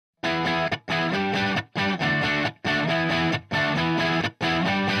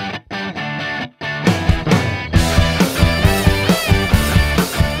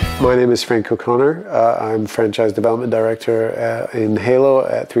My name is Frank O'Connor. I'm Franchise Development Director in Halo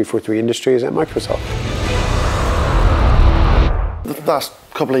at 343 Industries at Microsoft. The last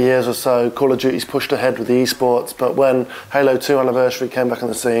couple of years or so, Call of Duty's pushed ahead with the eSports, but when Halo 2 Anniversary came back on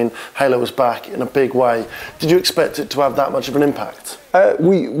the scene, Halo was back in a big way. Did you expect it to have that much of an impact?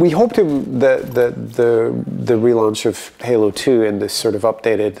 We hoped that the relaunch of Halo 2 and this sort of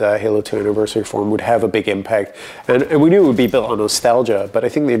updated Halo 2 Anniversary form would have a big impact, and we knew it would be built on nostalgia. But I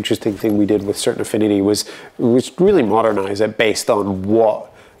think the interesting thing we did with Certain Affinity was really modernize it based on what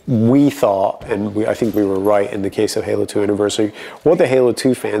we thought, and I think we were right in the case of Halo 2 Anniversary, what the Halo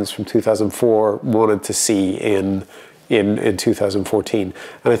 2 fans from 2004 wanted to see in 2014.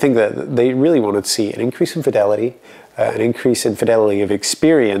 And I think that they really wanted to see an increase in fidelity, of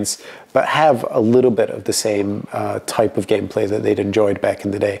experience, but have a little bit of the same type of gameplay that they'd enjoyed back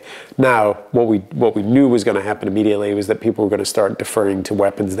in the day. Now, what we knew was going to happen immediately was that people were going to start deferring to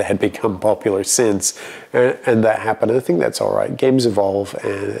weapons that had become popular since, and that happened. And I think that's all right. Games evolve,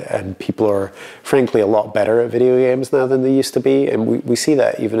 and people are, frankly, a lot better at video games now than they used to be, and we see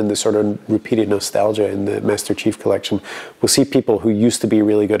that even in the sort of repeated nostalgia in the Master Chief Collection. We'll see people who used to be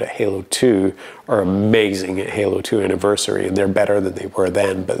really good at Halo 2 are amazing at Halo 2 Anniversary, and they're better than they were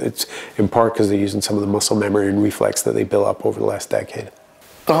then, but it's in part because they're using some of the muscle memory and reflex that they built up over the last decade.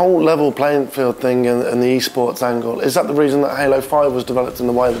 The whole level playing field thing and the eSports angle, is that the reason that Halo 5 was developed in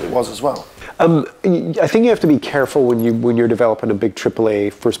the way that it was as well? I think you have to be careful when you're developing a big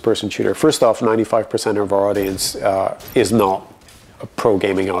AAA first-person shooter. First off, 95% of our audience is not a pro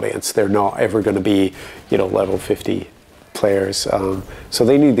gaming audience. They're not ever going to be, level 50 players. So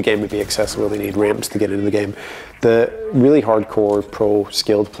they need the game to be accessible. They need ramps to get into the game. The really hardcore pro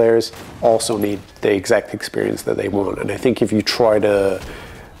skilled players also need the exact experience that they want. And I think if you try to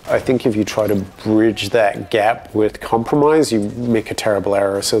bridge that gap with compromise, you make a terrible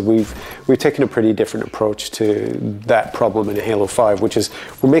error. So we've taken a pretty different approach to that problem in Halo 5, which is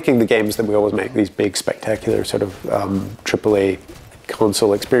we're making the games that we always make, these big, spectacular sort of AAA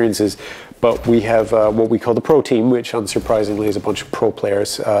console experiences. But we have what we call the Pro Team, which unsurprisingly is a bunch of pro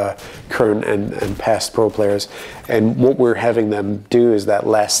players, current and past pro players. And what we're having them do is that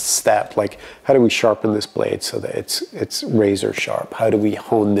last step, like how do we sharpen this blade so that it's razor sharp? How do we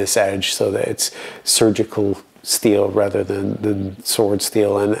hone this edge so that it's surgical steel rather than sword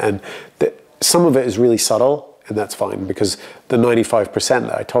steel? And some of it is really subtle. And that's fine, because the 95%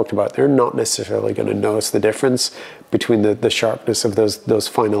 that I talked about, they're not necessarily going to notice the difference between the sharpness of those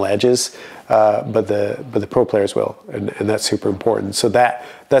final edges, but the pro players will, and that's super important. So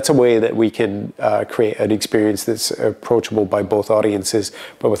that's a way that we can create an experience that's approachable by both audiences,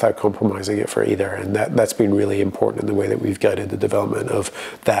 but without compromising it for either. And that's been really important in the way that we've guided the development of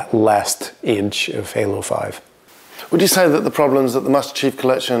that last inch of Halo 5. Would you say that the problems that the Master Chief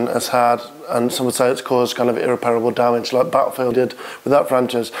Collection has had, and some would say it's caused kind of irreparable damage like Battlefield did with that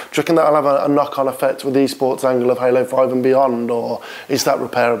franchise, do you reckon that'll have a knock-on effect with the eSports angle of Halo 5 and beyond, or is that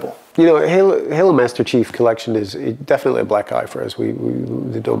repairable? Halo Master Chief Collection is definitely a black eye for us. We're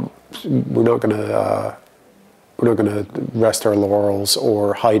not going to rest our laurels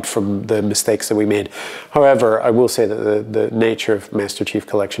or hide from the mistakes that we made. However, I will say that the nature of Master Chief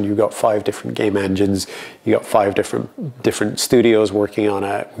Collection, you've got 5 different game engines, you got 5 different studios working on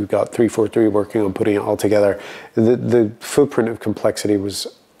it. We've got 343 working on putting it all together. The footprint of complexity was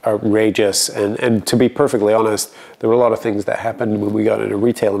outrageous, and to be perfectly honest, there were a lot of things that happened when we got in a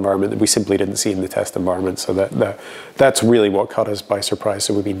retail environment that we simply didn't see in the test environment. So that's really what caught us by surprise.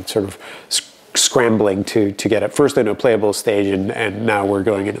 So we've been sort of scrambling to get it first in a playable stage, and now we're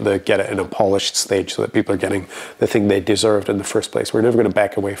going into get it in a polished stage so that people are getting the thing they deserved in the first place. We're never going to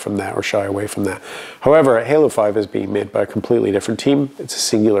back away from that or shy away from that. However, Halo 5 is being made by a completely different team. It's a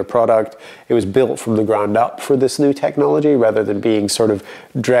singular product. It was built from the ground up for this new technology rather than being sort of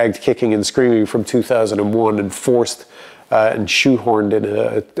dragged kicking and screaming from 2001 and forced and shoehorned in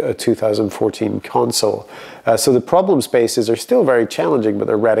a 2014 console. So the problem spaces are still very challenging, but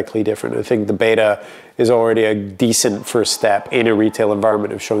they're radically different. I think the beta is already a decent first step in a retail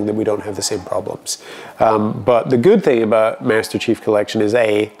environment of showing that we don't have the same problems. But the good thing about Master Chief Collection is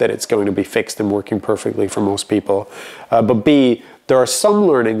A, that it's going to be fixed and working perfectly for most people, but B, there are some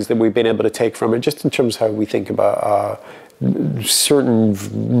learnings that we've been able to take from it, just in terms of how we think about certain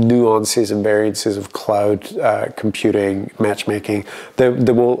nuances and variances of cloud computing, matchmaking,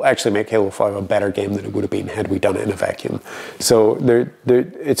 that will actually make Halo 5 a better game than it would have been had we done it in a vacuum. So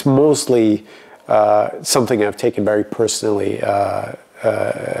it's mostly something I've taken very personally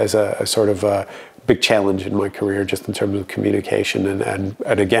as a sort of big challenge in my career, just in terms of communication. And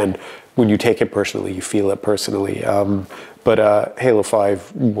again, when you take it personally, you feel it personally. But Halo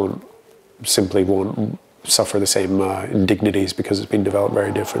 5 won't suffer the same indignities because it's been developed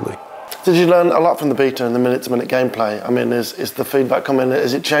very differently. Did you learn a lot from the beta and the minute-to-minute gameplay? I mean, is the feedback coming?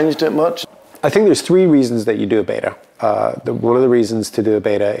 Has it changed it much? I think there's 3 reasons that you do a beta. One of the reasons to do a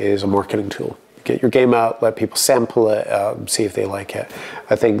beta is a marketing tool. Get your game out, let people sample it, see if they like it.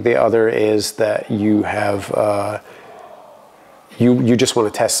 I think the other is that you have you just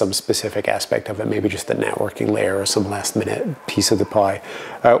want to test some specific aspect of it, maybe just the networking layer or some last minute piece of the pie.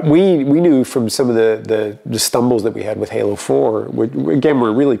 We knew from some of the stumbles that we had with Halo 4, again,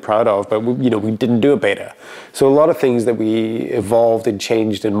 we're really proud of, but we didn't do a beta. So a lot of things that we evolved and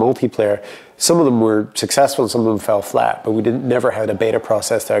changed in multiplayer, some of them were successful and some of them fell flat, but we never had a beta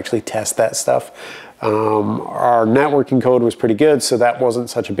process to actually test that stuff. Our networking code was pretty good, so that wasn't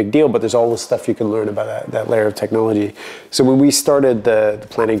such a big deal, but there's always stuff you can learn about that layer of technology. So when we started the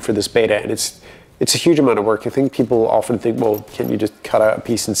planning for this beta, and it's a huge amount of work. I think people often think, well, can't you just cut out a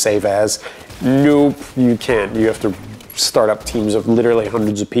piece and save as? Nope, you can't. You have to start up teams of literally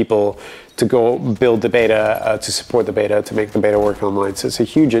hundreds of people to go build the beta, to support the beta, to make the beta work online. So it's a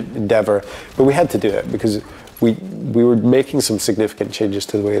huge endeavor, but we had to do it because we were making some significant changes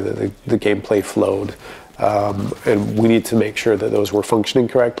to the way that the gameplay flowed, and we need to make sure that those were functioning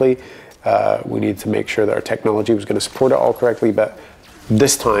correctly. We need to make sure that our technology was going to support it all correctly, but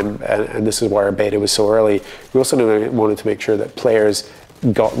this time, and this is why our beta was so early, we also wanted to make sure that players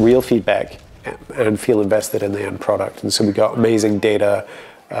got real feedback and feel invested in the end product. And so we got amazing data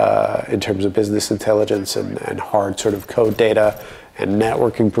in terms of business intelligence and hard sort of code data and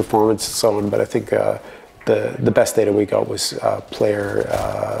networking performance and so on. But I think the best data we got was player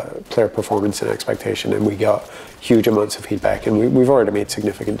performance and expectation, and we got huge amounts of feedback. And we've already made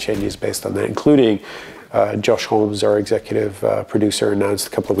significant changes based on that, including Josh Holmes, our executive producer, announced a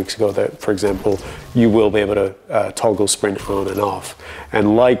couple of weeks ago that, for example, you will be able to toggle sprint on and off.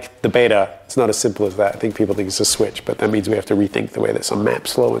 And like the beta, it's not as simple as that. I think people think it's a switch, but that means we have to rethink the way that some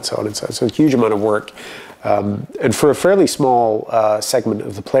maps flow and so on and so on. So a huge amount of work. And for a fairly small segment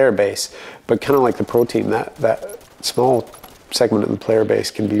of the player base, but kind of like the pro team, that small segment of the player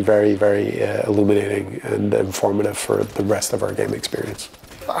base can be very, very illuminating and informative for the rest of our game experience.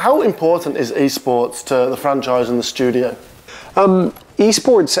 How important is eSports to the franchise and the studio?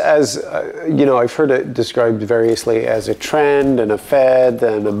 Esports, as I've heard it described variously as a trend and a fad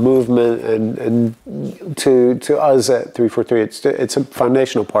and a movement, and to us at 343, it's a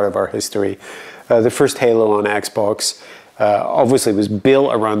foundational part of our history. The first Halo on Xbox obviously was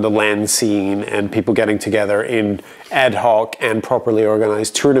built around the LAN scene and people getting together in ad hoc and properly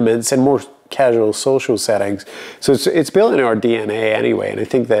organized tournaments and more casual social settings. So it's built in our DNA anyway, and I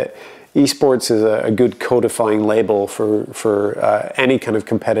think that esports is a good codifying label for any kind of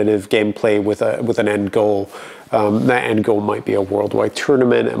competitive gameplay with an end goal. That end goal might be a worldwide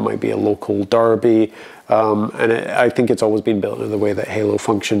tournament, it might be a local derby, and I think it's always been built in the way that Halo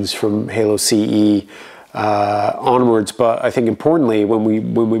functions from Halo CE onwards. But I think importantly, when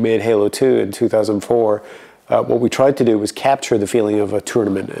we made Halo 2 in 2004, what we tried to do was capture the feeling of a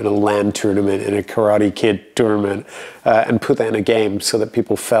tournament, in a LAN tournament, in a Karate Kid tournament, and put that in a game so that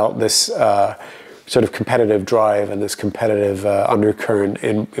people felt this sort of competitive drive and this competitive undercurrent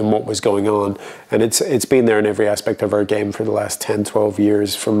in what was going on. And it's been there in every aspect of our game for the last 10, 12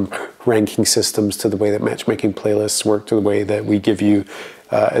 years, from ranking systems to the way that matchmaking playlists work to the way that we give you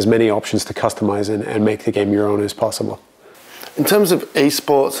as many options to customize and make the game your own as possible. In terms of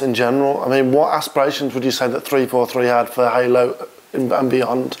esports in general, I mean, what aspirations would you say that 343 had for Halo and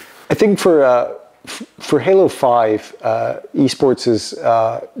beyond? I think for Halo 5, esports is,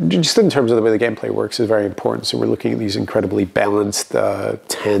 just in terms of the way the gameplay works, is very important. So we're looking at these incredibly balanced,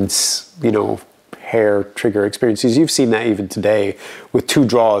 tense, hair trigger experiences. You've seen that even today with 2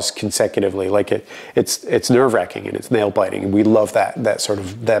 draws consecutively. Like it's nerve-wracking and it's nail-biting, and we love that sort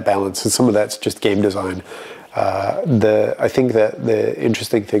of that balance. And some of that's just game design. I think that the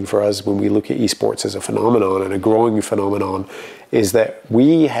interesting thing for us when we look at esports as a phenomenon and a growing phenomenon is that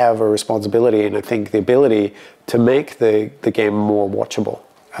we have a responsibility and I think the ability to make the game more watchable.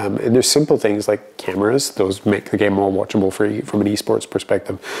 And there's simple things like cameras; those make the game more watchable from an esports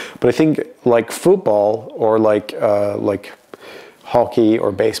perspective. But I think like football or like hockey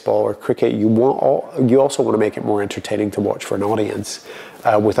or baseball or cricket, you also want to make it more entertaining to watch for an audience.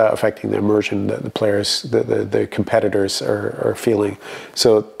 Without affecting the immersion that the players, the competitors are feeling.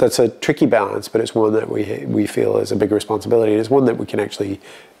 So that's a tricky balance, but it's one that we feel is a big responsibility. It's one that we can actually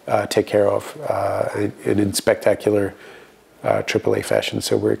take care of and in spectacular AAA fashion.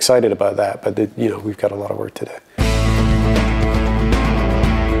 So we're excited about that, but we've got a lot of work to do.